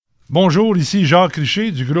Bonjour, ici Jacques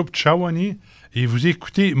Richer du groupe Tchawanie et vous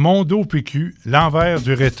écoutez Mondo P.Q, l'envers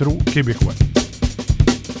du rétro québécois.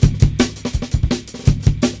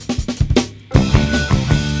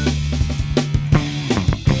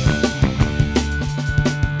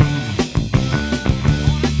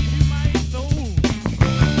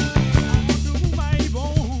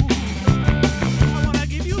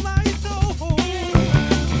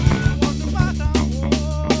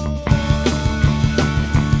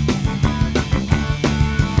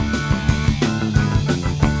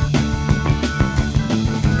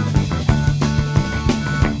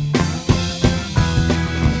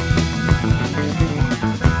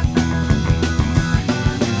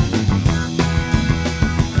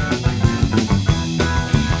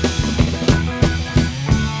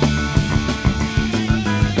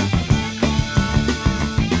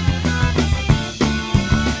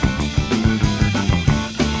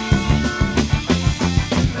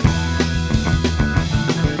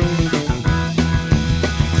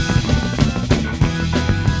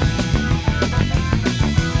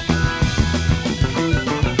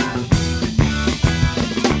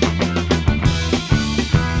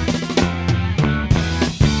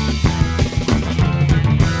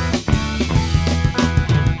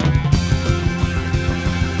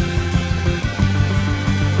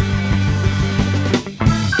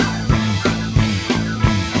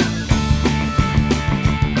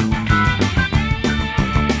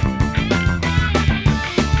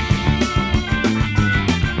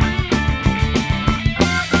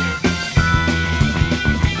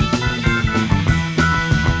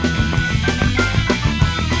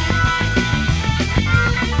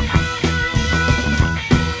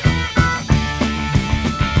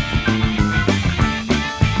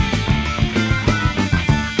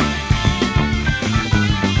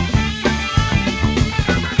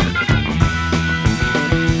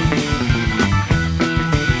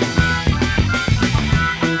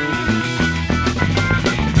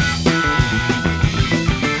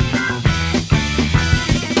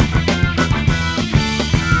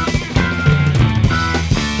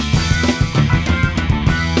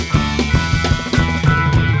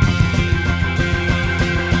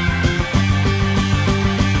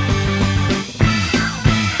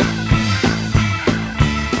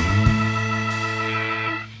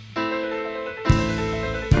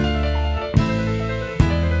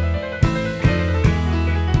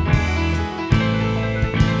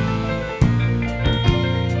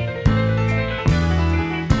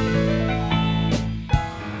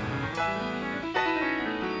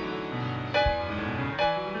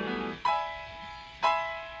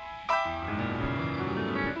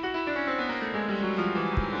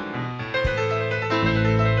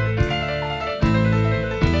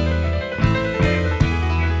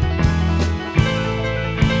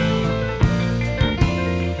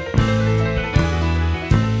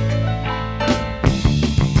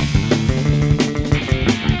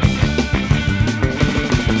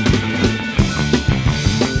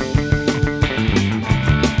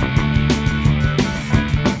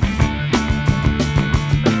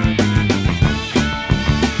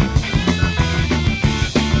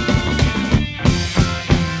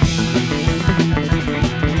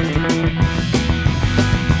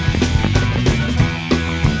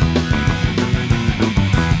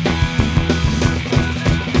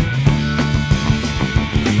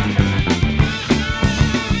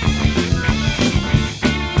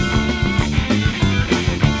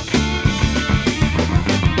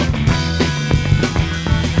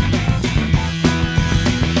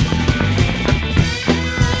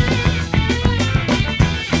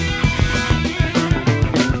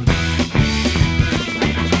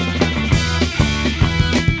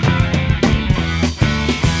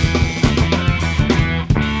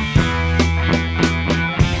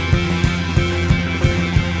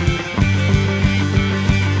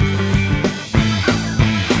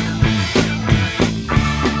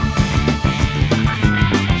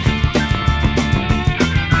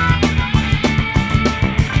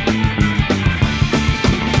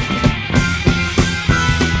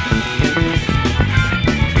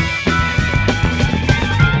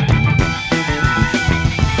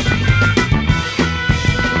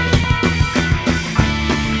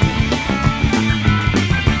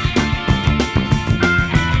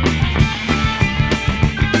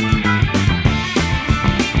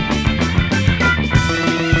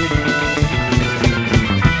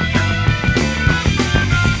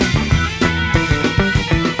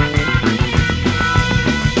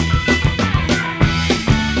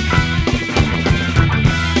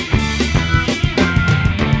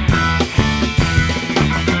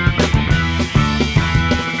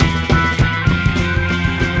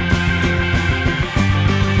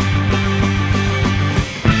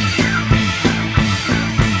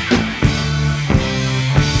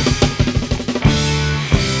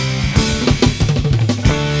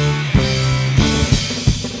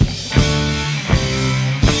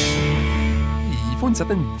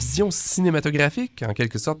 certaine vision cinématographique, en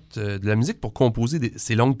quelque sorte, de la musique pour composer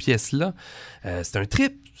ces longues pièces-là. C'est un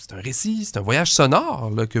trip, c'est un récit, c'est un voyage sonore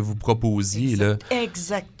là, que vous proposiez. Là.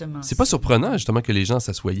 Exactement. C'est pas surprenant, justement, que les gens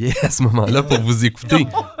s'assoyaient à ce moment-là pour vous écouter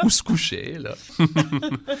ou se couchaient. Là.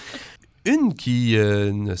 Une qui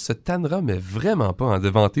ne se tannera, mais vraiment pas, de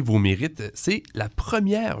vanter vos mérites, c'est la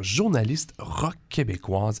première journaliste rock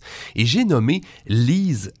québécoise. Et j'ai nommé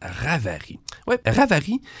Lise Ravary. Ouais,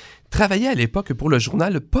 Ravary travaillait à l'époque pour le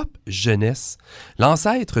journal Pop Jeunesse,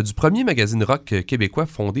 l'ancêtre du premier magazine rock québécois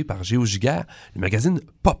fondé par Géo Giguère, le magazine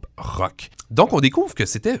Pop Rock. Donc, on découvre que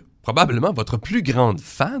c'était probablement votre plus grande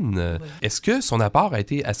fan. Oui. Est-ce que son apport a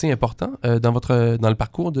été assez important dans le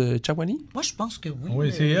parcours de Tchawanie? Moi, je pense que oui.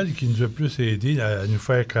 Oui, c'est elle qui nous a plus aidé à nous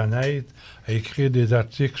faire connaître, à écrire des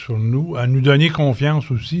articles sur nous, à nous donner confiance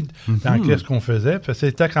aussi dans qu'est-ce qu'on faisait. Parce que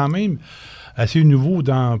c'était quand même assez nouveau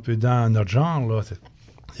dans notre genre, là.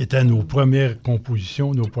 C'était nos premières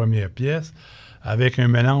compositions, nos premières pièces, avec un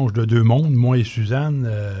mélange de deux mondes, moi et Suzanne,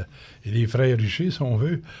 et les frères Richer, si on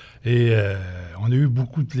veut. Et on a eu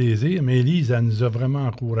beaucoup de plaisir, mais Elise, elle nous a vraiment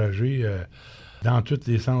encouragés dans tous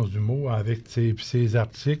les sens du mot, avec ses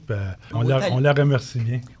articles. On la remercie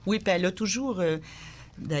bien. Oui, puis elle a toujours...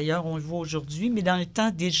 D'ailleurs, on le voit aujourd'hui, mais dans le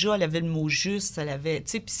temps, déjà, elle avait le mot juste, elle avait,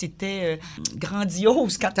 tu sais, puis c'était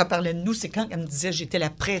grandiose quand elle parlait de nous, c'est quand elle me disait « j'étais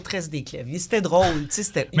la prêtresse des claviers ». C'était drôle, tu sais,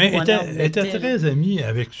 c'était... Mais elle était très amie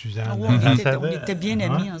avec Suzanne. Oui, on était bien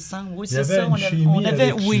amis ensemble, oui, c'est ça. On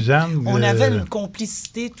avait Suzanne. On avait une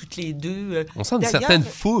complicité toutes les deux. On sent une certaine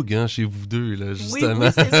fougue chez vous deux, là, justement.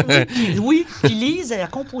 Oui, c'est ça. Oui, puis Lise, elle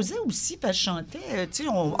composait aussi, puis elle chantait, tu sais,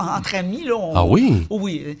 entre amis, là. Ah oui?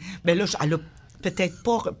 Oui, mais là, elle a peut-être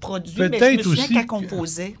pas produit, mais je me souviens qu'elle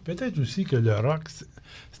composait. Peut-être aussi que le rock,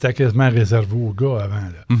 c'était quasiment réservé aux gars avant.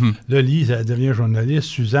 Là, là Lise, elle devient journaliste.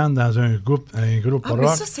 Suzanne, dans un groupe rock. Mais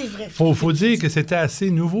ça, c'est vrai. Faut dire que c'était assez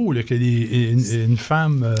nouveau, là, que une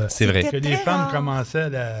femme... c'est vrai. Que les femmes commençaient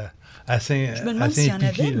à s'impliquer. Je me demande s'il y en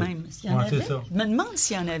avait, même. Je me demande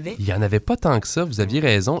s'il y en avait. Il n'y en avait pas tant que ça, vous aviez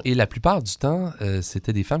raison. Et la plupart du temps,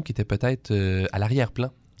 c'était des femmes qui étaient peut-être à l'arrière-plan.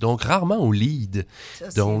 Donc, rarement au lead. Ça,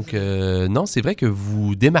 donc, non, c'est vrai que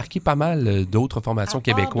vous démarquez pas mal d'autres formations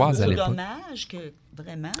québécoises à l'époque. C'est dommage que,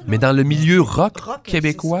 vraiment. Là, mais dans le milieu rock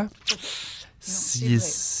québécois, il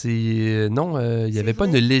n'y avait pas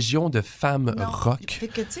une légion de femmes rock. Fait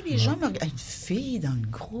que, tu sais, les gens me regardent. Une fille dans le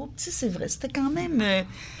groupe, tu sais, c'est vrai. C'était quand même...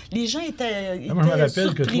 les gens étaient moi, je me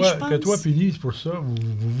rappelle surpris, que toi puis Lise, pour ça,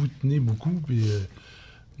 vous tenez beaucoup, puis...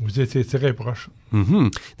 Vous étiez très proches.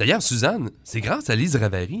 D'ailleurs, Suzanne, c'est grâce à Lise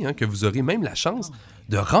Ravary que vous aurez même la chance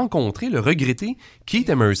de rencontrer le regretté Keith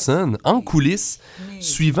Emerson en coulisses,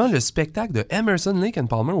 suivant le spectacle de Emerson, Lake and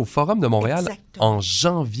Palmer au Forum de Montréal en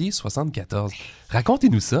janvier 1974.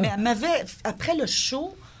 Racontez-nous ça. Mais elle m'avait, après le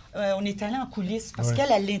show, on est allé en coulisses parce qu'elle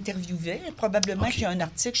l'interviewait. Probablement qu'il y a un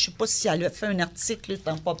article, je ne sais pas si elle a fait un article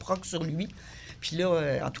dans Pop Rock sur lui. Puis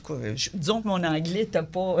là, en tout cas, disons que mon anglais n'était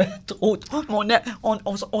pas trop...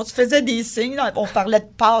 On se faisait des signes, là, on parlait de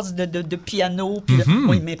passes de piano, puis là,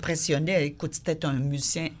 moi, il m'impressionnait. Écoute, c'était un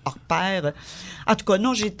musicien hors pair. En tout cas,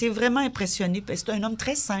 non, j'ai été vraiment impressionnée. C'est un homme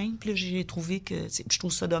très simple. J'ai trouvé que... Je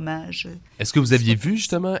trouve ça dommage. Est-ce que vous aviez vu,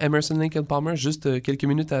 justement, Emerson, Lake and Palmer juste quelques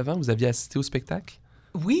minutes avant? Vous aviez assisté au spectacle?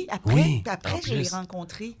 Oui, après je l'ai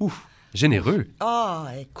rencontré. Ouf! Généreux.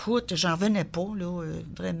 Écoute, j'en revenais pas, là,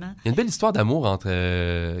 vraiment. Il y a une belle histoire d'amour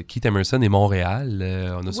entre Keith Emerson et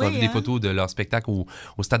Montréal. On a souvent vu des photos de leur spectacle au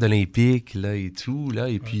Stade olympique là, et tout. Là,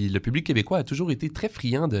 et puis, le public québécois a toujours été très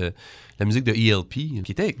friand de la musique de ELP,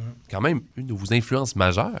 qui était quand même une de vos influences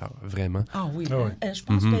majeures, vraiment. Ah oui. Je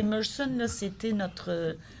pense qu'Emerson, là, c'était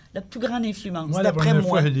la plus grande influence, moi, d'après la première moi.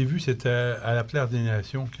 fois que je l'ai vu, c'était à la Place des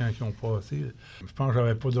Nations, quand ils ont passé. Je pense que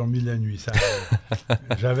j'avais pas dormi la nuit.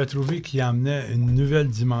 J'avais trouvé qu'il amenait une nouvelle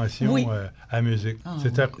dimension à la musique.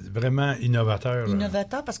 C'était vraiment innovateur.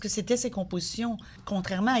 Innovateur parce que c'était ses compositions,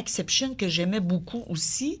 contrairement à Exception, que j'aimais beaucoup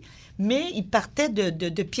aussi, mais il partait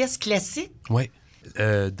de pièces classiques. Oui.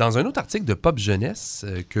 Dans un autre article de Pop Jeunesse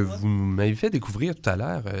que vous m'avez fait découvrir tout à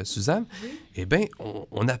l'heure, Suzanne, eh bien,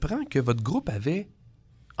 on apprend que votre groupe avait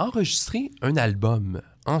enregistré un album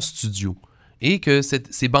en studio et que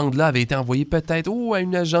ces bandes-là avaient été envoyées peut-être à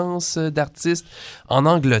une agence d'artistes en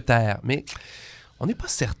Angleterre. Mais on n'est pas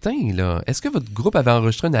certain, là. Est-ce que votre groupe avait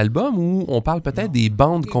enregistré un album ou on parle peut-être des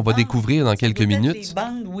bandes qu'on va découvrir dans quelques minutes? Des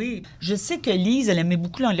bandes, oui. Je sais que Lise, elle aimait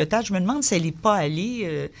beaucoup l'Angleterre. Je me demande si elle n'est pas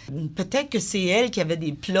allée. Peut-être que c'est elle qui avait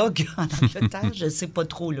des plugs en Angleterre. Je ne sais pas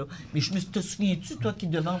trop, là. Mais te souviens-tu, toi, qui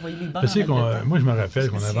devais envoyer les bandes en Angleterre? Moi, je me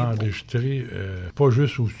rappelle qu'on avait enregistré, pas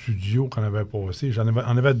juste au studio qu'on avait passé.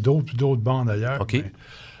 On avait d'autres bandes ailleurs. OK.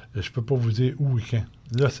 je peux pas vous dire où et quand.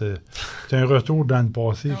 Là, c'est un retour dans le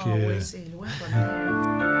passé qui est... Oui, c'est loin, quand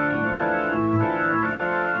même.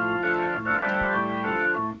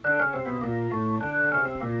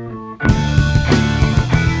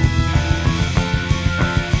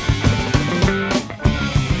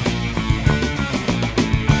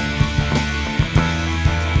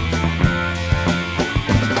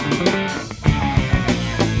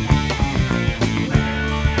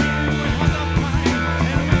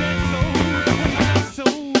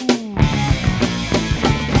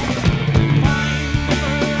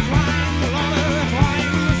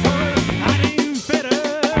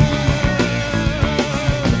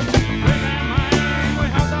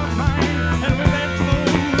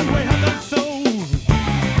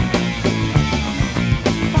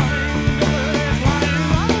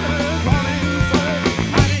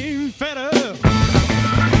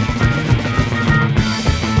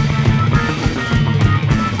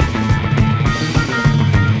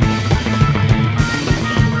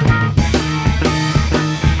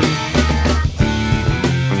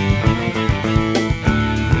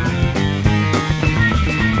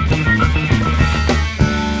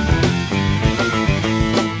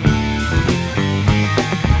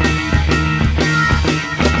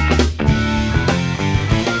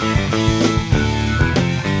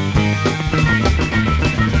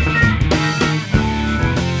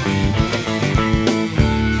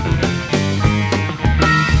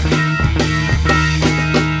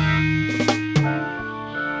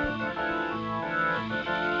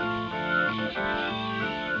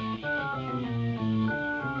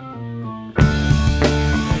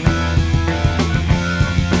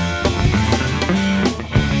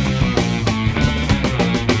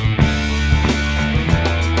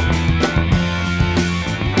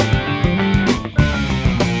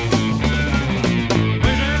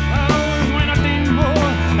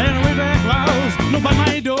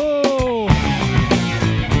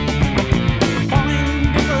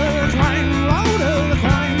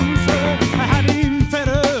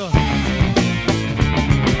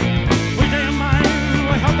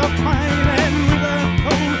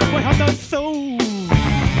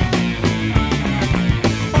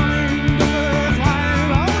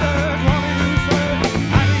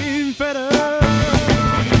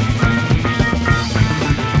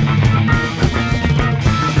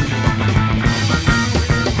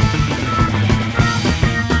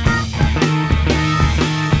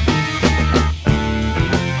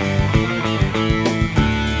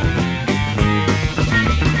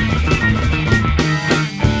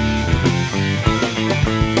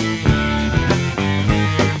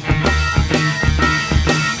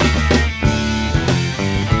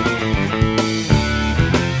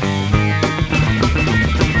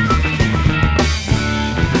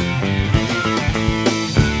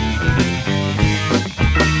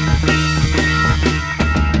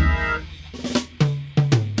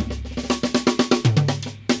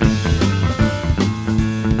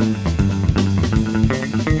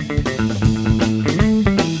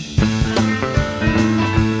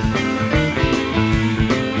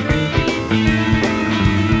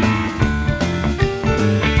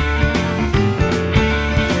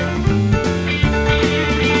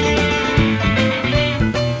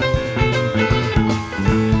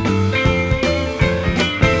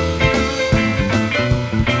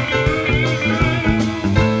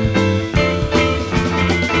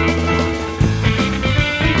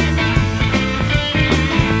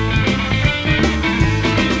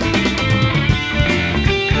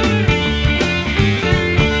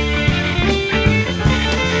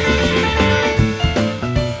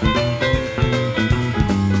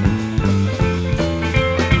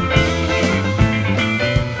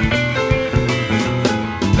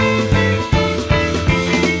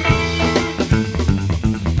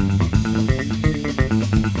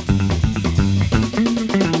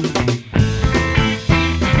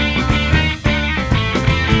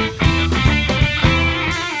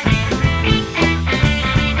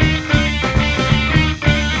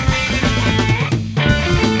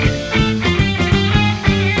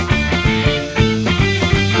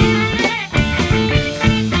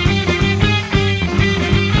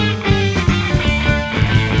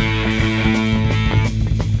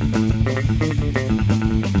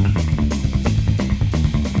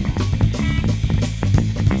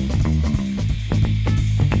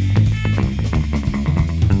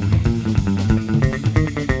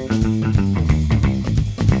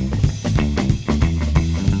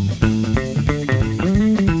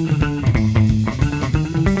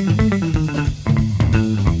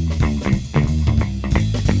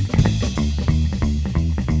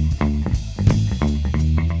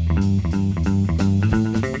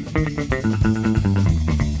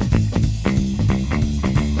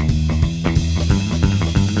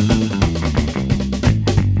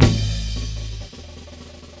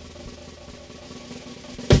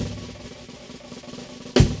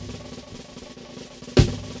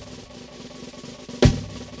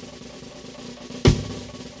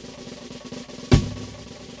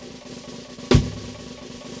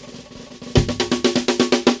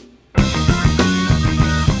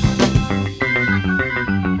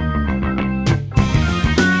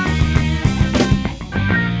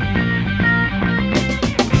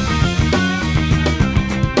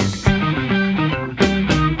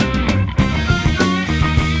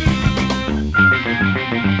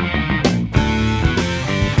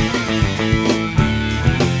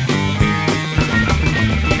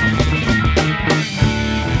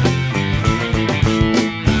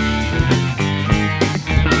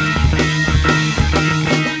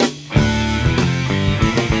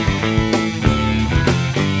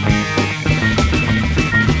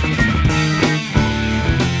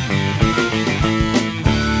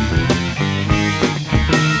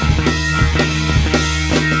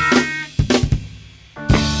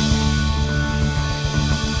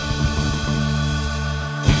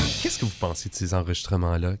 pensez de ces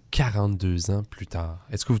enregistrements-là 42 ans plus tard?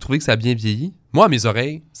 Est-ce que vous trouvez que ça a bien vieilli? Moi, à mes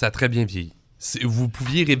oreilles, ça a très bien vieilli. Vous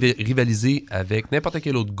pouviez rivaliser avec n'importe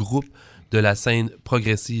quel autre groupe de la scène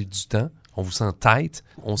progressive du temps. On vous sent tête.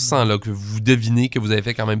 On sent là, que vous devinez que vous avez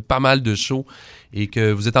fait quand même pas mal de shows et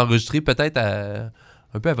que vous êtes enregistré peut-être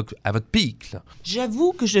un peu à votre pic. Là.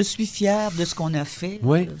 J'avoue que je suis fière de ce qu'on a fait.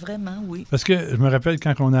 Oui. Vraiment, oui. Parce que je me rappelle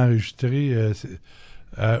quand on a enregistré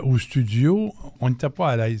au studio, on n'était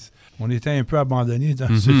pas à l'aise. On était un peu abandonnés dans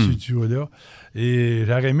ce studio-là. Et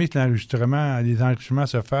j'aurais aimé que les enregistrements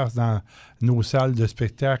se fassent dans nos salles de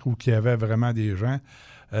spectacle où il y avait vraiment des gens.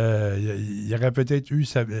 Il y aurait peut-être eu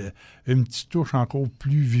une petite touche encore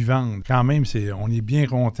plus vivante. Quand même, on est bien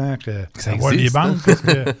content d'avoir les bandes parce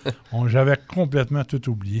que j'avais complètement tout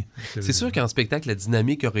oublié. C'est sûr qu'en spectacle, la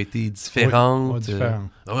dynamique aurait été différente. Oui, différente.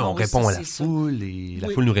 On répond à la foule et la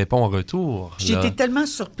foule nous répond en retour. J'ai été tellement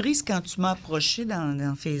surprise quand tu m'as approché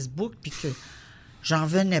dans Facebook puis que j'en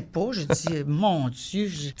revenais pas. Je dis, mon Dieu,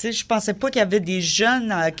 je pensais pas qu'il y avait des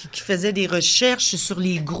jeunes qui faisaient des recherches sur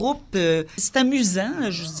les groupes. C'est amusant.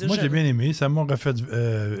 Moi, j'ai bien aimé. Ça m'a refait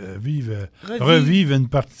revivre une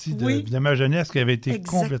partie de ma jeunesse qui avait été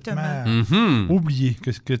complètement oubliée.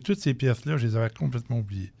 Que toutes ces pièces-là, je les avais complètement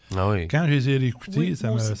oubliées. Ah oui. Quand je les ai réécoutées,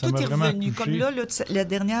 ça m'a vraiment revenu. touché. Comme là, la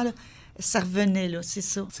dernière, là, ça revenait, là, c'est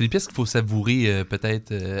ça. C'est des pièces qu'il faut savourer,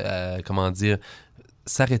 peut-être,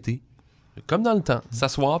 s'arrêter. Comme dans le temps,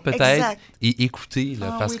 s'asseoir peut-être et écouter,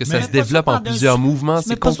 là, parce que ça se développe en plusieurs mouvements,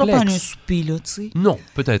 c'est complexe. Mais pas ça pendant un souper, là, tu sais. Non,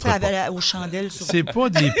 peut-être pas. Aux chandelles. C'est pas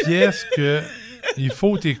des pièces que il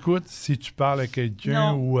faut t'écouter si tu parles à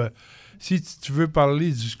quelqu'un ou si tu veux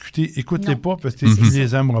parler, discuter, écoute-les pas parce que tu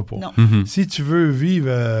les aimeras pas. Si tu veux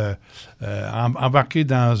vivre, embarquer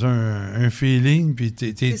dans un feeling, puis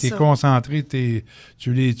t'es concentré,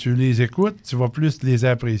 tu les écoutes, tu vas plus les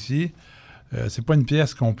apprécier. C'est pas une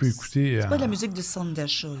pièce qu'on peut écouter. C'est pas de la musique de centre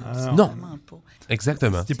d'achat. Non. Pas.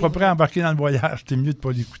 Exactement. Si t'es pas prêt à embarquer dans le voyage, t'es mieux de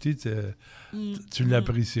pas l'écouter. Tu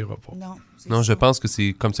l'apprécieras pas. Non, je pense que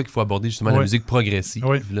c'est comme ça qu'il faut aborder justement la musique progressive.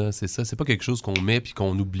 Oui. Là, c'est ça. C'est pas quelque chose qu'on met puis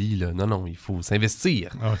qu'on oublie. Là. Non, il faut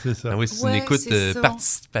s'investir. Ah, c'est ça. Ah oui, c'est une écoute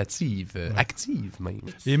participative, active même.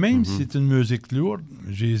 Et même si c'est une musique lourde,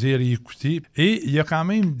 je les ai réécoutées. Et il y a quand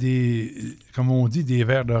même comme on dit, des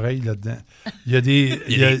vers d'oreille là-dedans. Il y a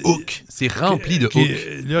des hooks. C'est rempli de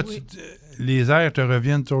hooks. Là, les airs te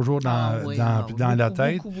reviennent toujours dans la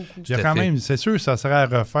tête. Beaucoup. Il y a quand même, c'est sûr, ça serait à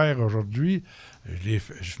refaire aujourd'hui. Je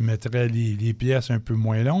mettrais les pièces un peu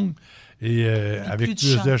moins longues et avec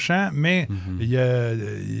plus de chant, mais il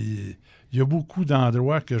y a beaucoup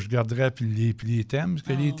d'endroits que je garderais puis les thèmes, parce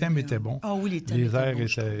que les thèmes étaient bons. Ah oui, les thèmes les airs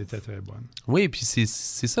étaient très bons. Oui, puis c'est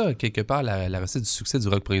ça, quelque part, la recette du succès du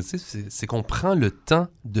rock progressif, c'est qu'on prend le temps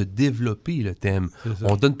de développer le thème.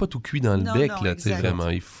 On ne donne pas tout cuit dans le bec, là, tu sais, vraiment.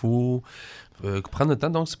 Il faut prendre le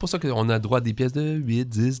temps. Donc, c'est pour ça qu'on a droit à des pièces de 8,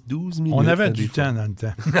 10, 12 minutes. On avait du temps dans le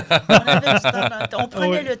temps. On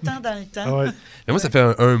prenait le temps dans le temps. Ouais. Mais moi, ça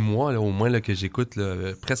fait un mois, là, au moins, là, que j'écoute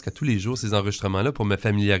là, presque à tous les jours ces enregistrements-là pour me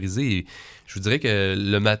familiariser. Et je vous dirais que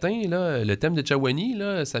le matin, là, le thème de Tchawanie,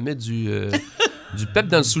 là, ça met du pep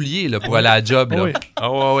dans le soulier là, pour aller à la job. Là. Oui.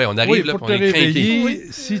 Ah ouais, on arrive là, pour on te est craqué.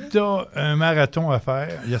 réveiller, si tu as un marathon à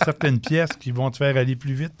faire, il y a certaines pièces qui vont te faire aller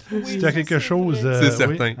plus vite. Si tu as quelque chose... c'est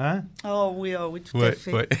certain. Hein? Oui, tout à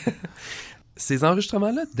fait. Ouais. Ces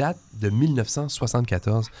enregistrements-là datent de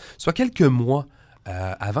 1974, soit quelques mois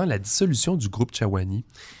avant la dissolution du groupe Tchawanie.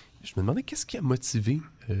 Je me demandais qu'est-ce qui a motivé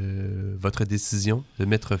votre décision de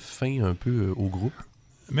mettre fin un peu au groupe?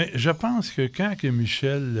 Mais je pense que quand que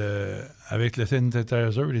Michel, avec le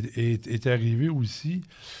synthétiseur, est arrivé aussi,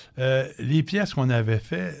 les pièces qu'on avait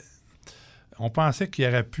faites, on pensait qu'il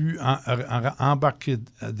aurait pu embarquer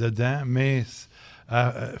dedans, mais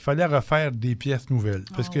il fallait refaire des pièces nouvelles,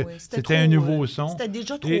 parce que c'était un nouveau son. C'était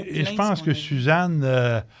déjà trop et je pense que Suzanne,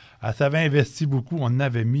 elle s'avait investi beaucoup. On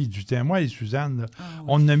avait mis du temps. Moi et Suzanne,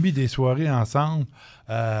 on a mis des soirées ensemble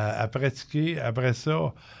à pratiquer. Après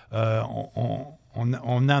ça,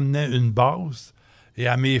 on amenait une basse. Et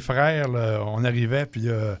à mes frères, là, on arrivait, puis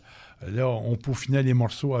là, on peaufinait les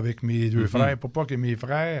morceaux avec mes deux frères pour pas que mes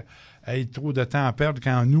frères aient trop de temps à perdre.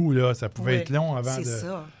 Quand nous, là, ça pouvait être long avant de... C'est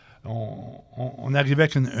ça. On arrivait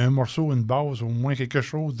avec un morceau, une base, au moins quelque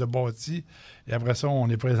chose de bâti. Et après ça, on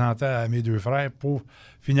les présentait à mes deux frères pour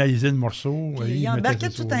finaliser le morceau. Puis il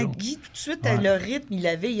embarquait tout en Guy, tout de suite, le rythme, il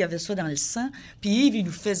avait ça dans le sang. Puis Yves, il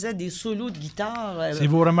nous faisait des solos de guitare. Si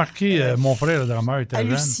vous remarquez, mon frère, le drummer, était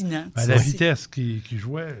hallucinant. Jeune. La vitesse qu'il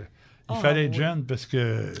jouait... Il fallait être jeune parce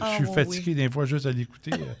que je suis fatigué des fois juste à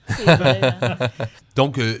l'écouter. C'est vrai. Hein?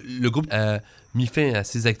 Donc, le groupe a mis fin à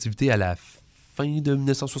ses activités à la fin fin de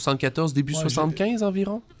 1974, début 75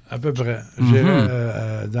 environ? À peu près. J'irais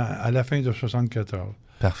à la fin de 74.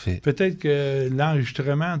 Parfait. Peut-être que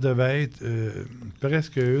l'enregistrement devait être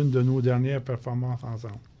presque une de nos dernières performances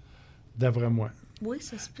ensemble, d'après moi. Oui,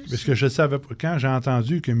 ça se peut. Parce que je savais pas. Quand j'ai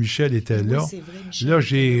entendu que Michel était là, c'est vrai, Michel là,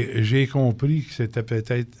 était là. j'ai compris que c'était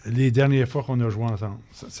peut-être les dernières fois qu'on a joué ensemble.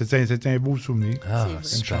 C'était un beau souvenir. Ah, C'est vrai,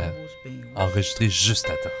 super. c'est bien, oui. Enregistré juste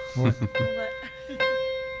à temps. Ouais. Ouais.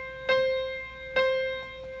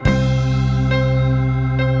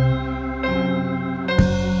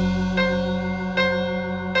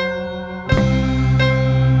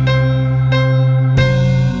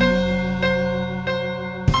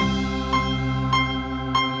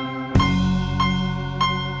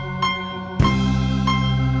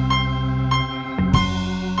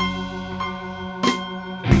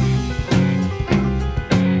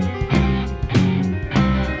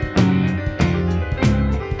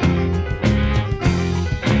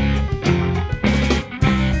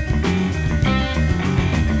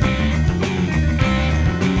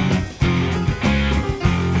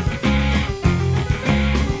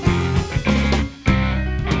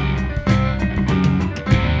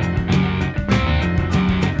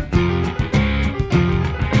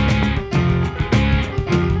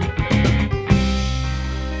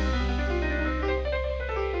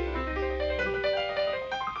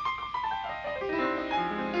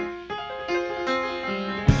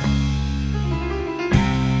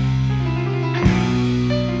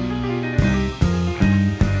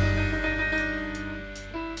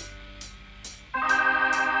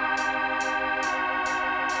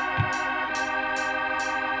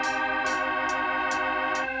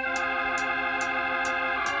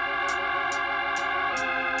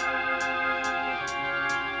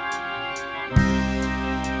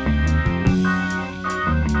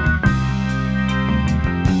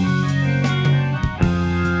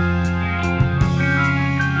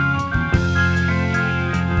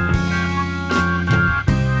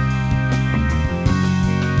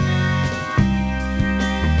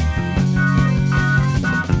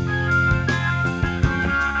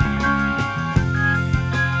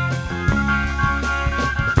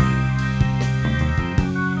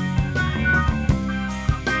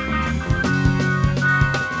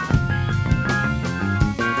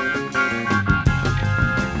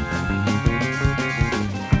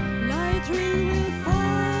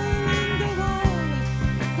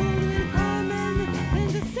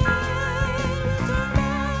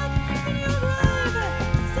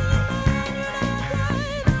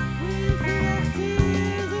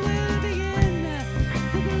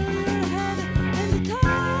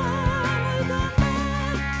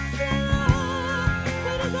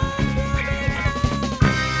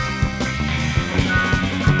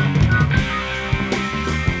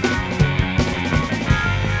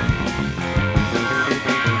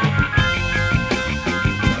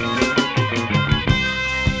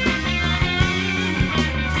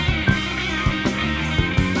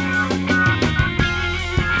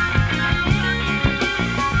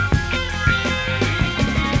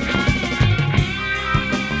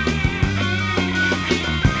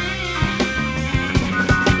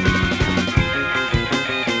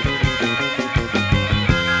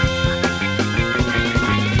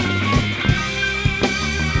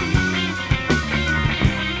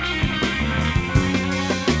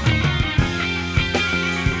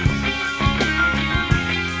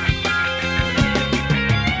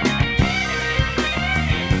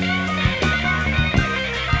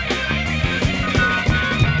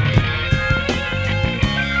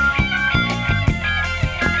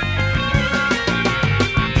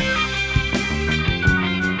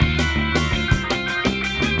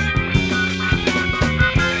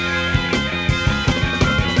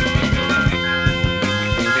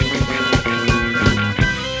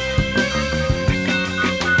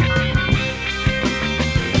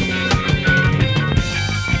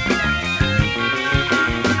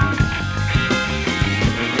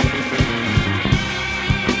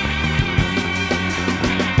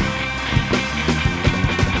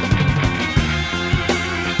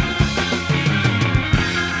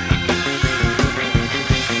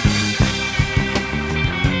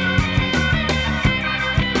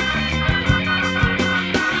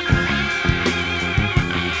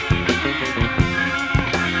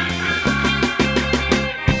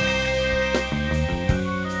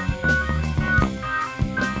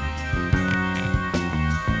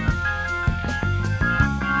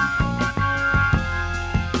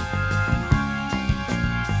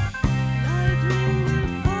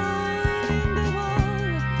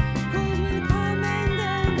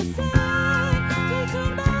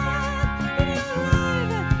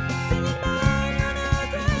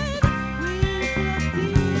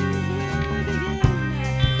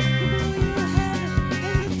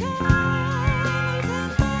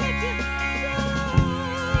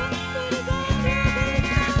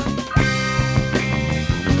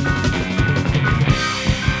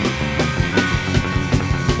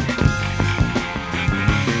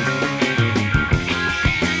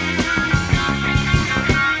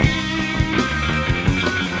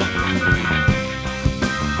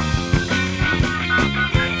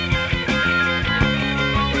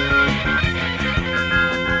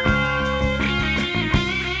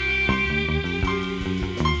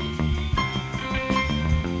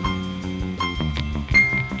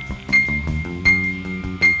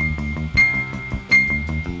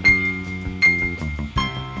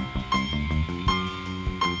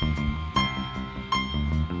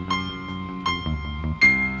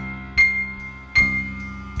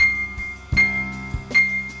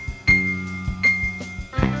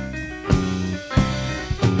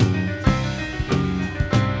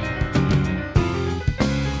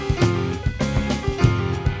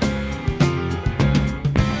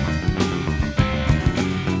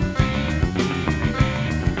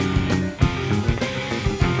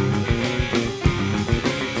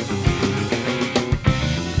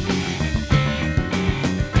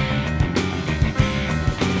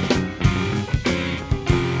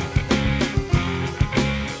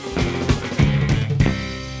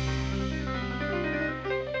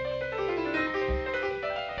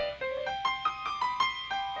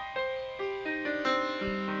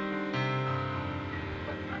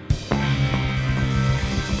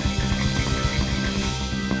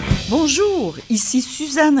 Bonjour, ici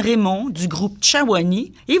Suzanne Raymond du groupe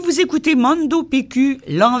Tchawanie et vous écoutez Mondo P.Q,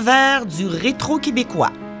 l'envers du rétro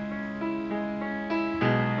québécois.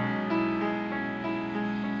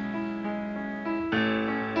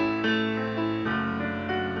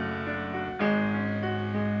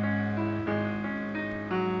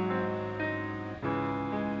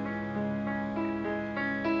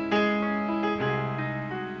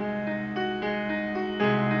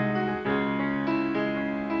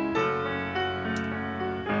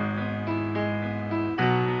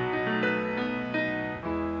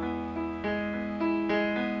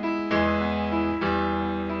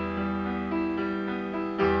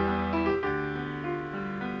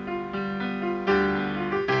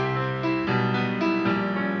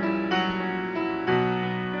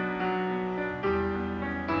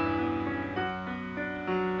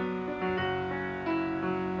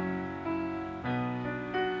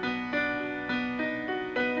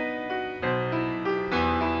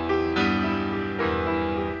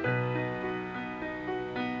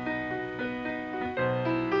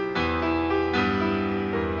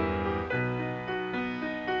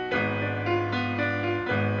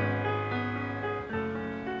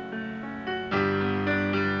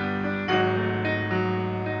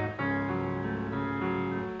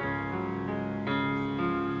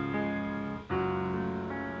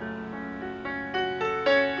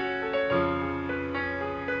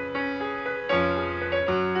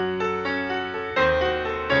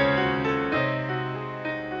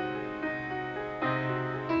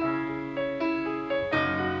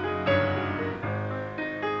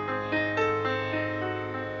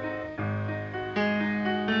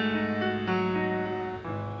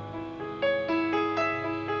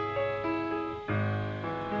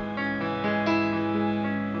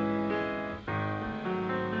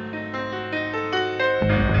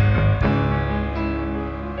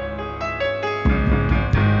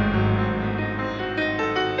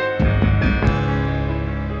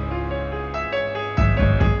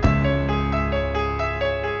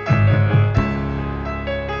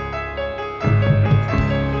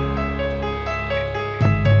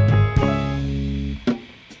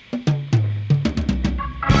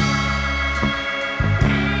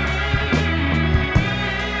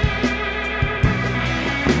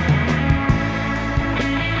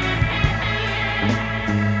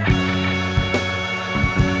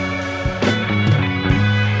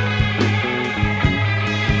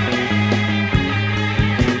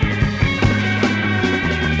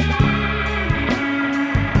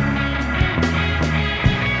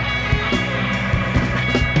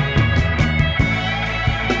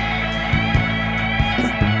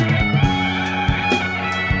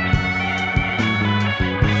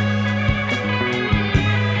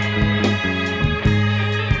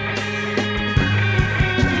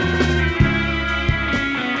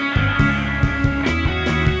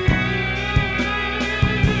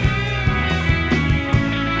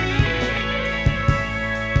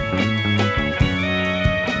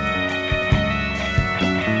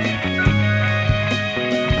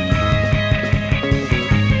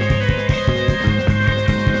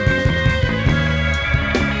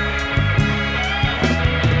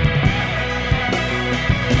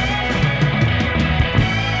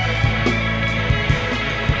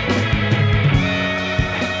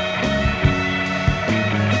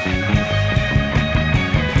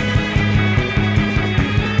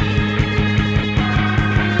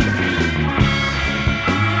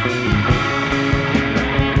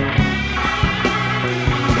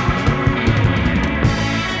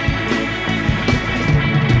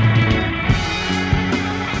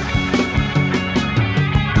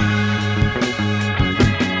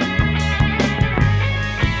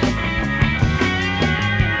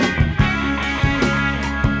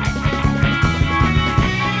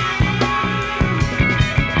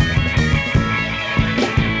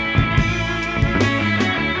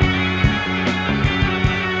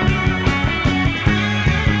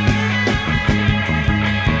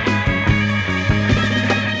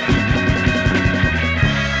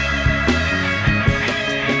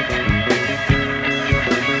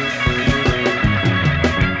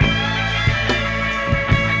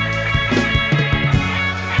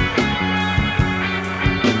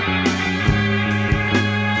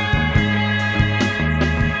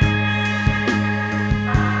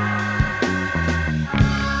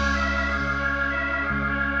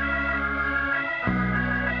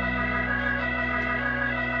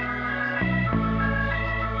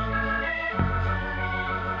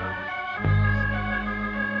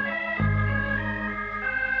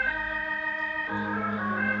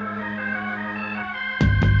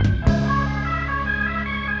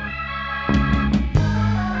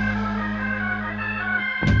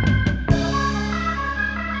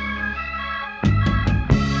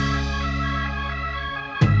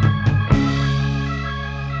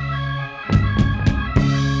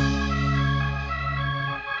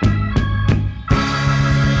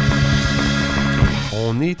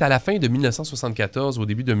 est à la fin de 1974, au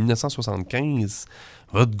début de 1975.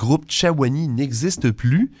 Votre groupe Tchawanie n'existe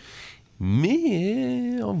plus,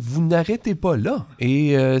 mais vous n'arrêtez pas là.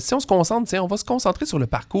 Et si on se concentre, on va se concentrer sur le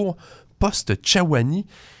parcours post-Tchawanie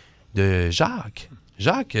de Jacques.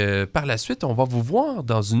 Jacques, par la suite, on va vous voir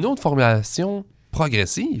dans une autre formation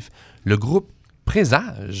progressive, le groupe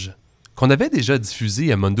Présage, qu'on avait déjà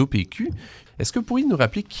diffusé à Mondo P.Q. Est-ce que vous pourriez nous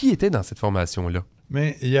rappeler qui était dans cette formation-là?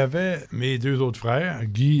 Mais il y avait mes deux autres frères,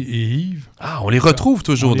 Guy et Yves. Ah, on les retrouve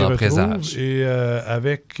toujours dans Présage. Et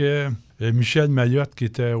avec Michel Mayotte, qui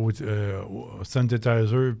était au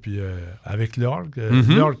synthétiseur, puis avec l'orgue.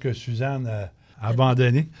 L'orgue que Suzanne a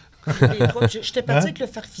abandonné. J'étais partie avec le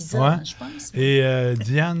farfisant, je pense. Et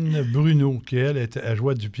Diane Bruno, qui, elle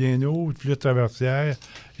jouait du piano, flûte traversière,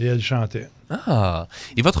 et elle chantait. Ah!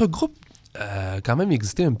 Et votre groupe a quand même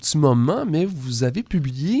existé un petit moment, mais vous avez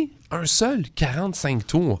publié un seul 45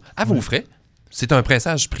 tours à vos frais. C'est un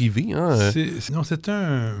pressage privé, hein? C'est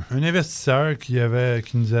un investisseur qui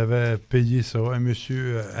nous avait payé ça, un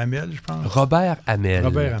monsieur Hamel, je pense. Robert Hamel.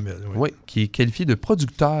 Robert Hamel, oui. Oui, qui est qualifié de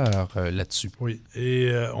producteur là-dessus. Oui,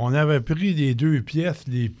 et on avait pris les deux pièces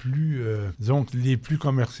les plus, disons, les plus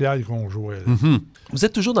commerciales qu'on jouait. Mm-hmm. Vous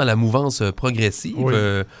êtes toujours dans la mouvance progressive. Oui.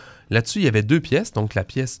 Là-dessus, il y avait deux pièces, donc la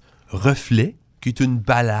pièce Reflet, qui est une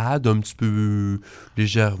ballade un petit peu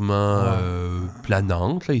légèrement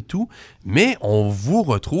planante là, et tout. Mais on vous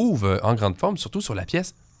retrouve en grande forme, surtout sur la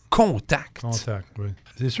pièce Contact. Contact, oui.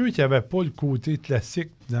 C'est sûr qu'il n'y avait pas le côté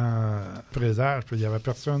classique dans Présage. Il n'y avait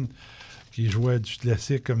personne qui jouait du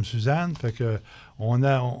classique comme Suzanne. Fait que on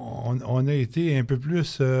a été un peu plus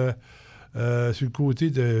sur le côté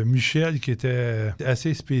de Michel, qui était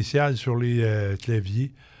assez spécial sur les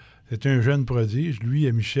claviers. C'est un jeune prodige. Lui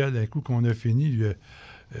et Michel, d'un coup qu'on a fini,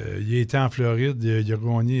 il était en Floride. Il a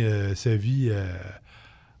gagné sa vie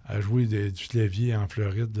à jouer du clavier en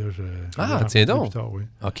Floride. Tiens donc. Plus tard, oui.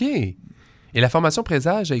 OK. Et la formation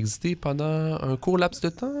Présage a existé pendant un court laps de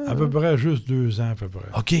temps? À peu près juste 2 ans, à peu près.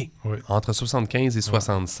 OK. Oui. Entre 75 et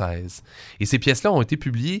 76. Et ces pièces-là ont été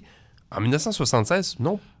publiées en 1976,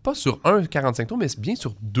 non pas sur un 45 tours, mais bien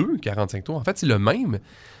sur 2 45 tours. En fait, c'est le même,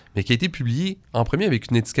 mais qui a été publié en premier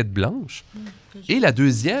avec une étiquette blanche et la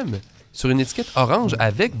deuxième sur une étiquette orange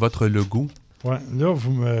avec votre logo. Oui, là,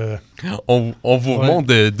 vous me... On vous remonte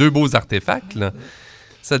deux beaux artefacts, là.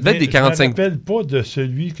 Ça devait être des 45... Je ne me rappelle pas de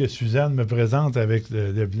celui que Suzanne me présente avec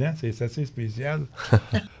le blanc. C'est assez spécial.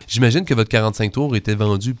 J'imagine que votre 45 tours était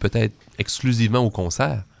vendu peut-être exclusivement au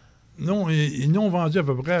concert. Non, ils n'ont vendu à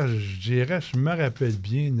peu près, je me rappelle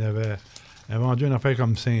bien, ils avaient vendu une affaire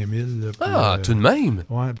comme 5000. Tout de même?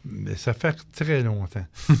 Oui, mais ça fait très longtemps.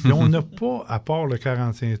 Et on n'a pas, à part le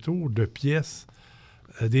 45 tours, de pièces,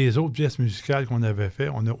 des autres pièces musicales qu'on avait fait.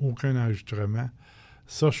 On n'a aucun enregistrement.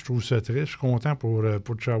 Ça, je trouve ça triste. Je suis content pour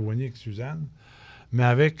Tchawanie avec Suzanne. Mais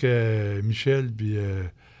avec Michel, puis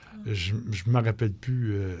je ne me rappelle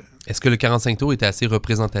plus. Est-ce que le 45 tours était assez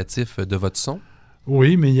représentatif de votre son?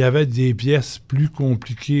 Oui, mais il y avait des pièces plus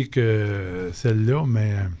compliquées que celle-là,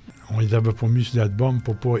 mais on les avait pas mis sur l'album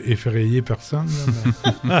pour pas effrayer personne.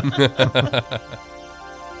 Là, mais...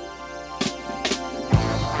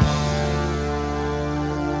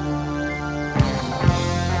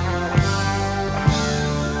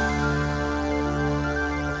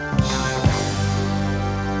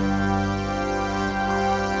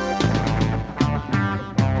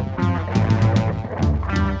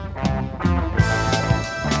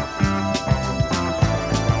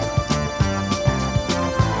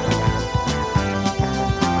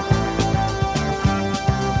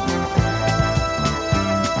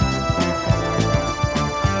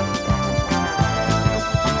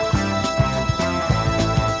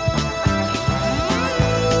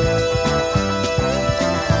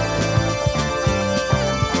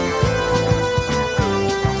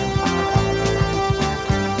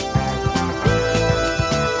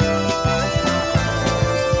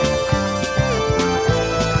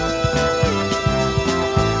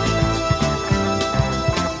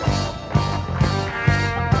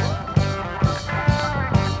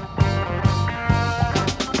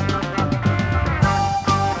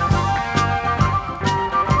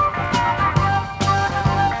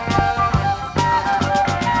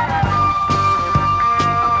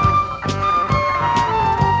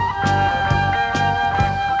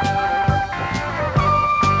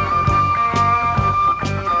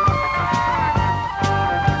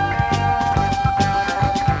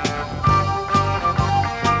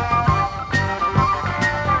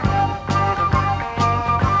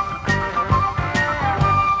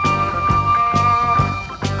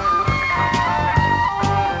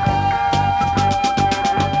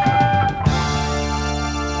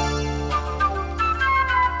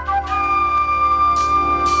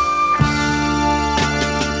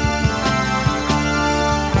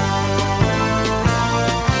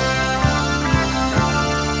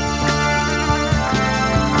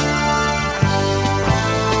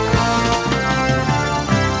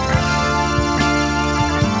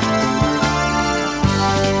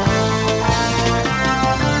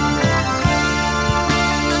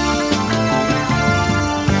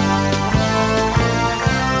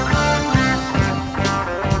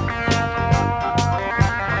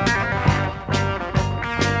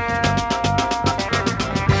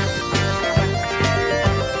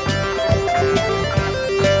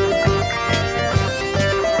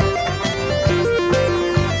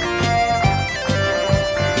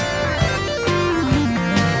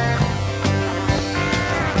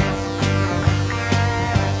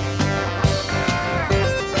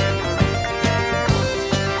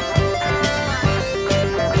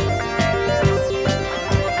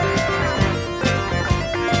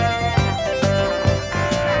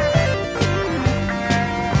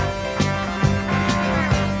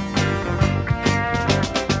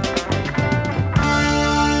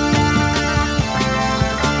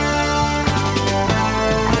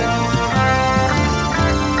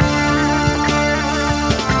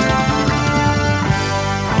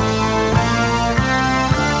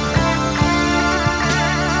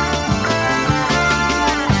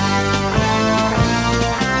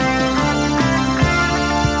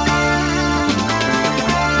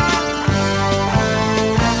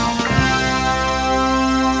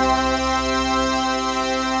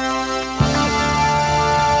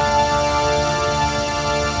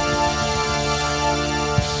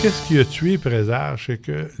 qu'est-ce qui a tué Présage? C'est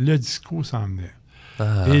que le disco s'en venait.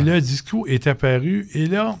 Ah. Et le disco est apparu. Et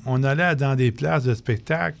là, on allait dans des places de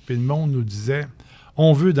spectacle, puis le monde nous disait «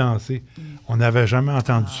 On veut danser ». On n'avait jamais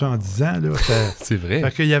entendu ça en 10 ans. Là. C'est vrai.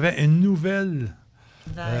 Fait qu'il y avait une nouvelle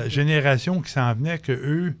génération qui s'en venait, que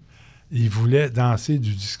eux, ils voulaient danser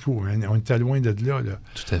du disco. Hein. On était loin de là.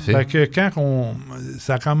 Tout à fait. Fait que quand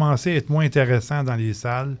ça a commencé à être moins intéressant dans les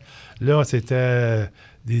salles, là, c'était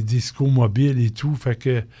des discos mobiles et tout. Fait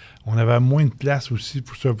que on avait moins de place aussi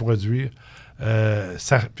pour se produire.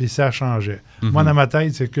 Puis ça changeait. Moi, dans ma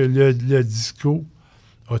tête, c'est que le disco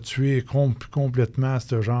a tué complètement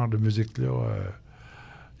ce genre de musique-là.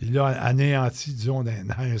 Il a anéanti, disons, dans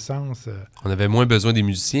un sens. On avait moins besoin des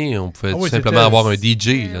musiciens. On pouvait tout simplement avoir un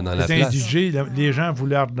DJ là, dans la place. Un DJ. Les gens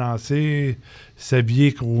voulaient danser,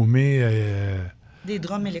 s'habiller, chromer. Des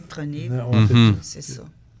drums électroniques. C'est ça.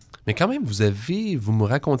 Mais quand même, vous me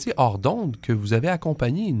racontiez hors d'onde que vous avez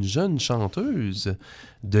accompagné une jeune chanteuse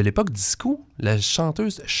de l'époque disco, la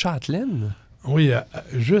chanteuse Châtelaine. Oui,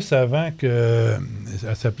 juste avant que...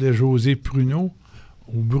 Elle s'appelait Josée Pruneau,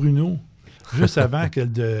 ou Bruno, juste avant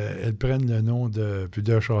qu'elle prenne le nom de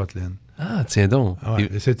Châtelaine. Ah, tiens donc.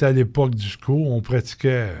 Ouais, c'était à l'époque disco, on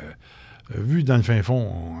pratiquait... vu dans le fin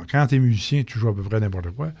fond, quand t'es musicien, tu joues à peu près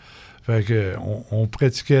n'importe quoi. Fait que on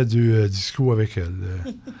pratiquait du disco avec elle.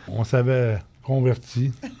 On s'avait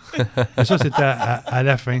converti. Et ça, c'était à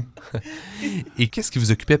la fin. Et qu'est-ce qui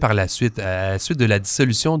vous occupait par la suite? À la suite de la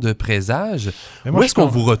dissolution de Présage, où est-ce qu'on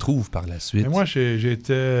vous retrouve par la suite? Moi,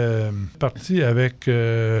 j'étais parti avec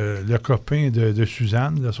le copain de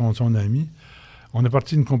Suzanne, son ami. On est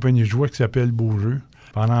parti d'une compagnie de jouets qui s'appelle Beaujeu.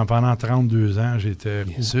 Pendant 32 ans, j'étais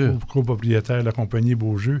copropriétaire de la compagnie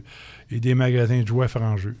Beaujeu et des magasins de jouets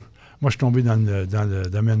Frangeux. Moi, je suis tombé dans le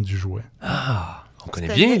domaine du jouet. Ah, on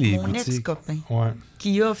connaît bien les mon boutiques. ex-copain, ouais.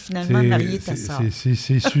 qui a finalement marié ta sœur. C'est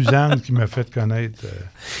Suzanne qui m'a fait connaître.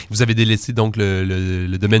 Vous avez délaissé donc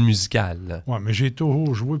le domaine musical. Oui, mais j'ai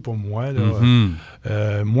toujours joué pour moi.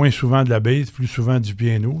 Là, moins souvent de la basse, plus souvent du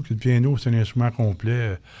piano. Le piano, c'est un instrument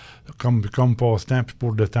complet, comme passe-temps, puis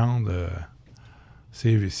pour détendre.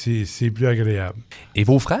 C'est plus agréable. Et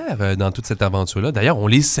vos frères, dans toute cette aventure-là, d'ailleurs, on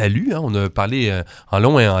les salue. Hein, on a parlé en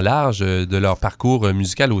long et en large de leur parcours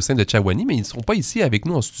musical au sein de Tchawanie, mais ils ne sont pas ici avec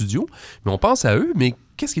nous en studio. Mais on pense à eux. Mais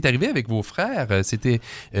qu'est-ce qui est arrivé avec vos frères? C'était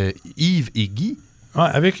Yves et Guy. Ouais,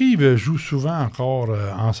 avec Yves, je joue souvent encore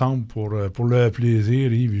ensemble pour le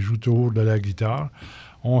plaisir. Yves, il joue toujours de la guitare.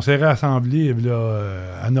 On s'est rassemblés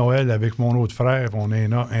à Noël avec mon autre frère. On a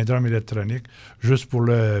un drum électronique juste pour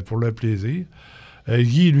le plaisir.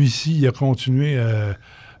 Guy, lui ci il a continué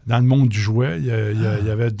dans le monde du jouet. Il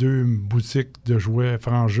y avait 2 boutiques de jouets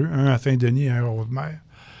Frangeux, un à Saint-Denis et un à Rosemère.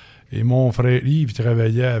 Et mon frère Yves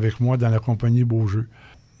travaillait avec moi dans la compagnie Beaujeu.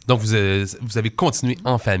 Donc, vous avez continué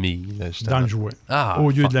en famille. Là, dans le jouet,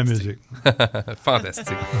 au lieu de la musique.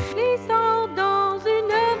 Fantastique. Dans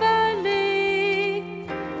une vallée,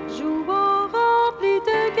 jouant rempli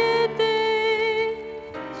de gaieté,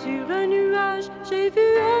 sur un nuage, j'ai vu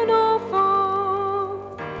un enfant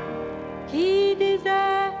qui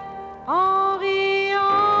disait en riant,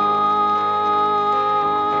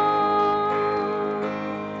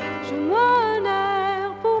 joue-moi un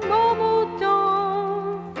air pour mon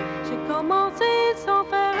mouton. J'ai commencé sans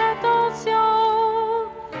faire attention,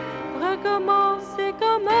 recommencer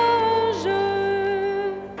comme un jeu.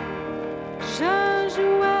 Je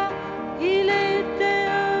jouais, il était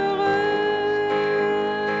heureux.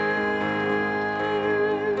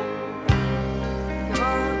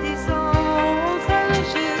 Grandissant, on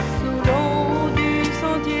s'allongeait sous l'ombre du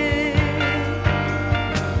sentier,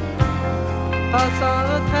 passant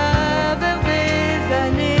au travers des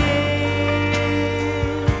années.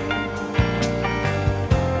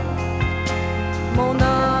 Mon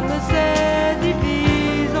âme s'est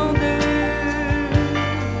divise en deux.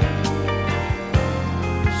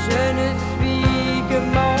 Je ne suis que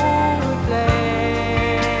mon reflet.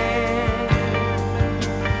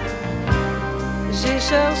 J'ai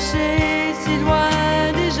cherché si loin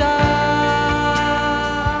déjà.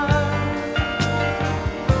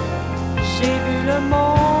 J'ai vu le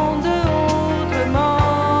monde autrement.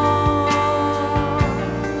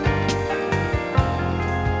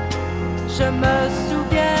 Je me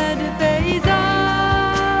souviens de paysages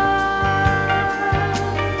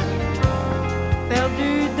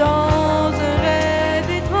perdus dans un rêve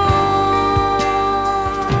étrange.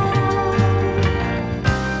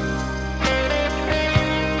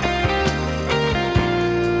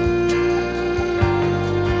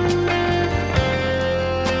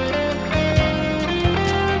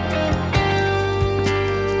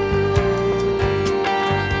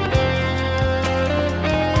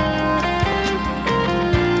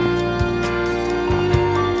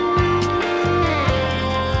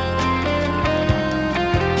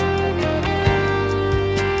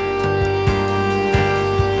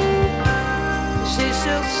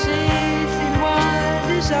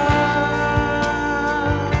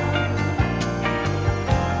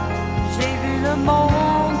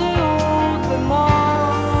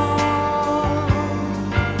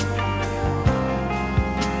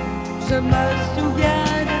 me souviens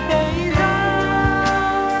des paysages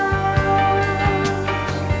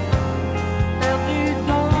perdus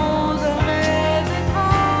dans un rêve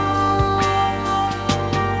étrange.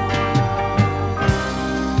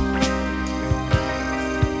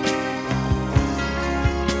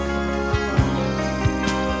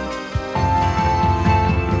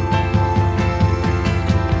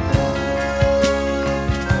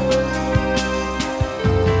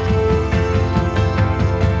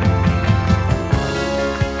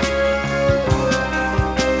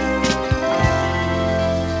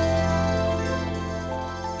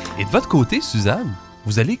 Et de votre côté, Suzanne,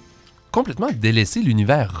 vous allez complètement délaisser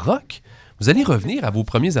l'univers rock. Vous allez revenir à vos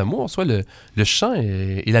premiers amours, soit le chant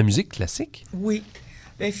et la musique classique. Oui.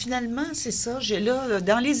 Bien, finalement, c'est ça. Là,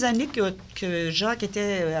 dans les années que Jacques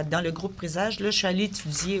était dans le groupe Présage, là, je suis allée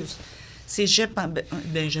étudier au cégep.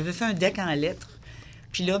 J'avais fait un deck en lettres.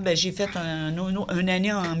 Puis là, j'ai fait une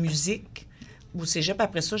année en musique au cégep.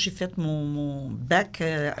 Après ça, j'ai fait mon bac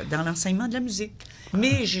dans l'enseignement de la musique.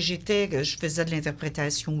 Mais je faisais de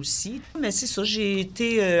l'interprétation aussi. Mais c'est ça, j'ai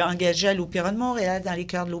été engagée à l'Opéra de Montréal, dans les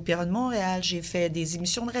chœurs de l'Opéra de Montréal. J'ai fait des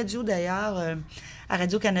émissions de radio, d'ailleurs, à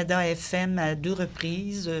Radio-Canada FM à 2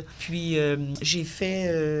 reprises. Puis j'ai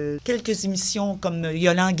fait quelques émissions comme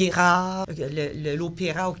Yolande Guérard,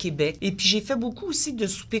 l'Opéra au Québec. Et puis j'ai fait beaucoup aussi de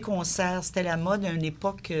soupers-concerts. C'était la mode à une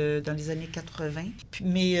époque dans les années 80.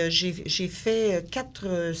 Mais j'ai fait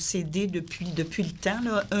 4 CD depuis le temps.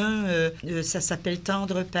 Là. Ça s'appelle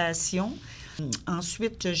Tendre Passion.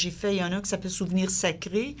 Ensuite, il y en a un qui s'appelle Souvenir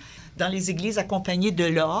sacré, dans les églises accompagnées de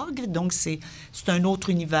l'orgue. Donc, c'est un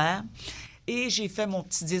autre univers. Et j'ai fait mon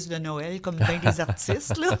petit disque de Noël, comme bien des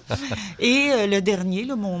artistes. Là. Et le dernier,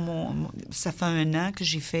 là, ça fait 1 an que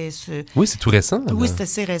j'ai fait ce... Oui, c'est tout récent. Oui, c'est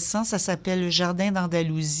assez récent. Ça s'appelle Le Jardin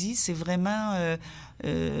d'Andalousie. C'est vraiment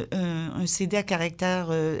un CD à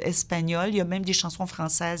caractère espagnol. Il y a même des chansons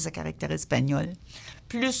françaises à caractère espagnol.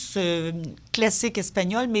 Plus classique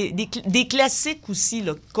espagnol, mais des classiques aussi,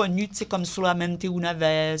 là, connus, tu sais, comme Solamente una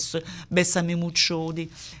vez, Bésame mucho.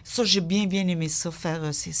 Ça, j'ai bien aimé ça, faire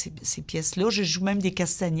ces pièces-là. Je joue même des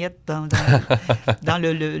castagnettes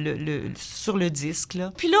sur le disque,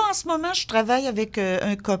 là. Puis là, en ce moment, je travaille avec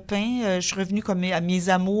un copain. Je suis revenue comme à mes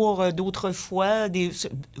amours d'autrefois, du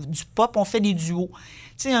pop. On fait des duos.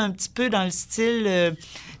 Tu sais, un petit peu dans le style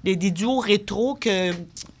des duos rétro que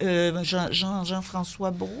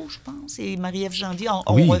Jean-François Brault, je pense, et Marie-Ève Janvier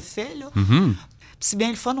ont refait, là. Mm-hmm. C'est bien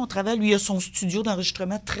le fun, on travaille. Lui, il a son studio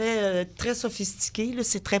d'enregistrement très, très sophistiqué, là,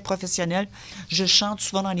 c'est très professionnel. Je chante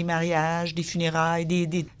souvent dans les mariages, des funérailles,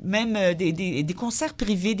 même des concerts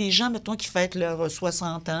privés, des gens, mettons, qui fêtent leurs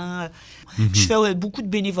 60 ans. Mm-hmm. Je fais beaucoup de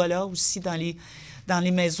bénévolat aussi dans les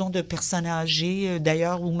maisons de personnes âgées,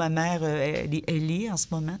 d'ailleurs, où ma mère, elle est en ce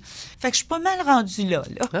moment. Fait que je suis pas mal rendue là.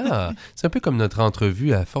 Ah, c'est un peu comme notre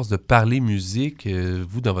entrevue, à force de parler musique.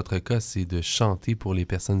 Vous, dans votre cas, c'est de chanter pour les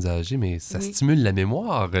personnes âgées, mais ça stimule la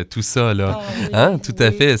mémoire, tout ça, là. Ah, oui, tout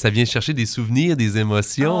à fait. Ça vient chercher des souvenirs, des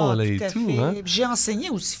émotions, là, et tout. Hein? J'ai enseigné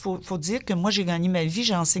aussi, faut dire que moi, j'ai gagné ma vie,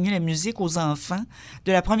 j'ai enseigné la musique aux enfants,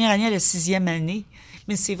 de la première année à la 6e année.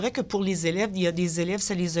 Mais c'est vrai que pour les élèves, il y a des élèves,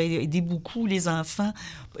 ça les a aidés beaucoup, les enfants,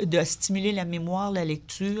 de stimuler la mémoire, la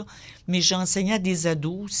lecture. Mais j'ai enseigné à des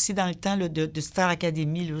ados aussi dans le temps là, de Star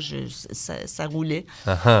Academy, là, ça roulait.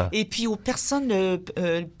 Uh-huh. Et puis aux personnes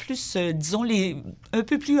plus, disons, un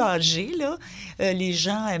peu plus âgées, là, les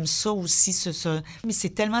gens aiment ça aussi. Mais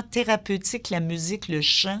c'est tellement thérapeutique, la musique, le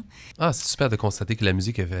chant. Ah, c'est super de constater que la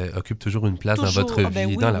musique occupe toujours une place dans votre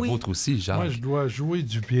vie et dans la vôtre aussi, Jacques. Moi, je dois jouer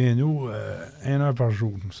du piano 1 heure par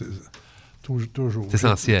jour. C'est toujours. C'est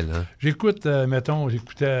essentiel, hein?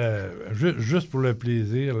 J'écoutais juste pour le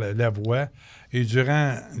plaisir, la voix. Et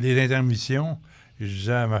durant les intermissions, je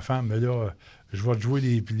disais à ma femme, mais là, je vais te jouer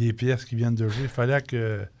les pièces qui viennent de jouer. Il fallait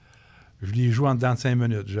que je les joue en dedans de 5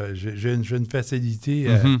 minutes. J'ai une facilité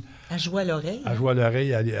à jouer à l'oreille. À jouer à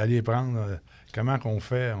l'oreille, à les prendre. Comment qu'on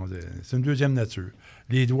fait? C'est une deuxième nature.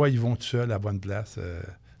 Les doigts, ils vont tout seuls à la bonne place.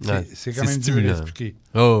 C'est quand même dur à expliquer.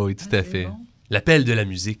 Oh, oui, tout à fait. Bon. L'appel de la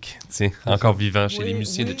musique, tiens, encore vivant chez les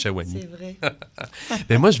musiciens de Tchawanie. C'est vrai.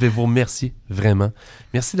 Ben moi, je vais vous remercier, vraiment.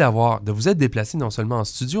 Merci de vous être déplacé non seulement en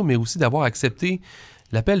studio, mais aussi d'avoir accepté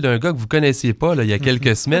l'appel d'un gars que vous ne connaissiez pas là, il y a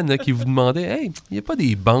quelques semaines, là, qui vous demandait « Hey, il n'y a pas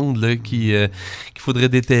des bandes là, qu'il faudrait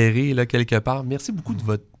déterrer là, quelque part? » Merci beaucoup de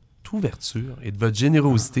votre ouverture et de votre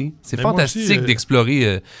générosité. C'est fantastique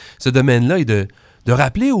d'explorer ce domaine-là et de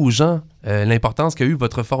rappeler aux gens l'importance qu'a eu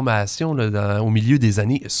votre formation là, au milieu des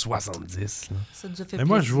années 70. Là. Ça nous a fait plaisir.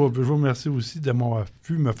 Moi, je vous remercie aussi d'avoir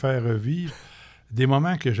pu me faire revivre des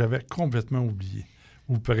moments que j'avais complètement oubliés,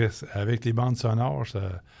 ou presque. Avec les bandes sonores,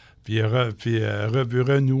 puis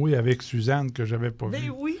renouer avec Suzanne, que je n'avais pas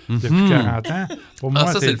vue oui. depuis 40 ans. Pour moi,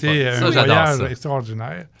 ça, c'est c'était le fun. un Ça, j'adore voyage ça.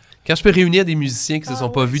 extraordinaire. Quand je peux réunir des musiciens qui ne se sont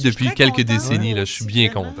pas ouais, vus je suis depuis très quelques contente, décennies, là, je suis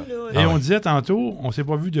bien vraiment, content. là. Et on disait tantôt, on ne s'est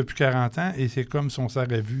pas vu depuis 40 ans, et c'est comme si on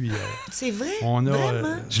s'aurait vu hier. C'est vrai, On a,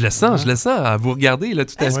 vraiment. Je le sens à vous regarder, là,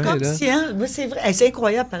 tout à C'est fait. comme Là. si, hein? Ouais, c'est vrai. Hey, c'est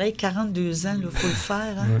incroyable, pareil, 42 ans, il faut le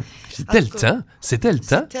faire. Hein? C'était le temps. C'était le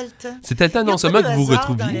temps. C'était le temps. C'était le temps Il y a non seulement pas que de vous hasard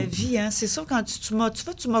retrouviez. dans la vie, hein? C'est ça, quand tu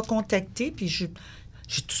m'as contacté, puis j'ai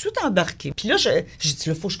tout de suite embarqué. Puis là, j'ai dit,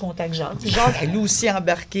 il faut que je contacte Jacques. Puis Jacques, elle, lui aussi,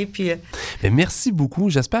 embarqué. Puis, Mais merci beaucoup.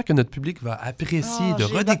 J'espère que notre public va apprécier de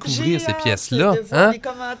redécouvrir ces pièces-là. De voir les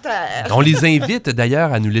commentaires. On les invite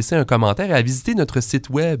d'ailleurs à nous laisser un commentaire et à visiter notre site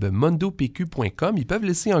web mondopq.com. Ils peuvent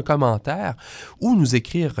laisser un commentaire ou nous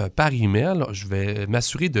écrire par email. Je vais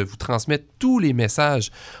m'assurer de vous transmettre tous les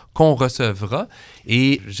messages qu'on recevra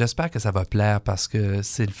et j'espère que ça va plaire parce que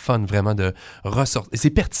c'est le fun vraiment de ressortir, et c'est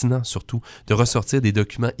pertinent surtout, de ressortir des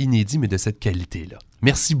documents inédits mais de cette qualité-là.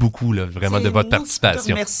 Merci beaucoup là, vraiment de votre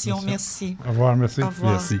participation. Merci. Au revoir, merci. Au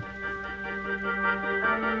revoir. Merci.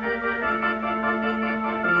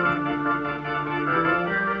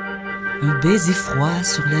 Un baiser froid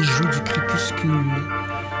sur la joue du crépuscule,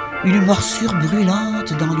 une morsure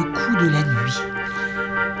brûlante dans le cou de la nuit.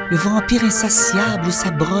 Le vampire insatiable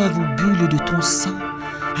s'abreuve aux bulles de ton sang,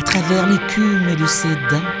 à travers l'écume de ses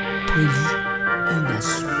dents polies,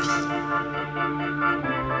 inassouties.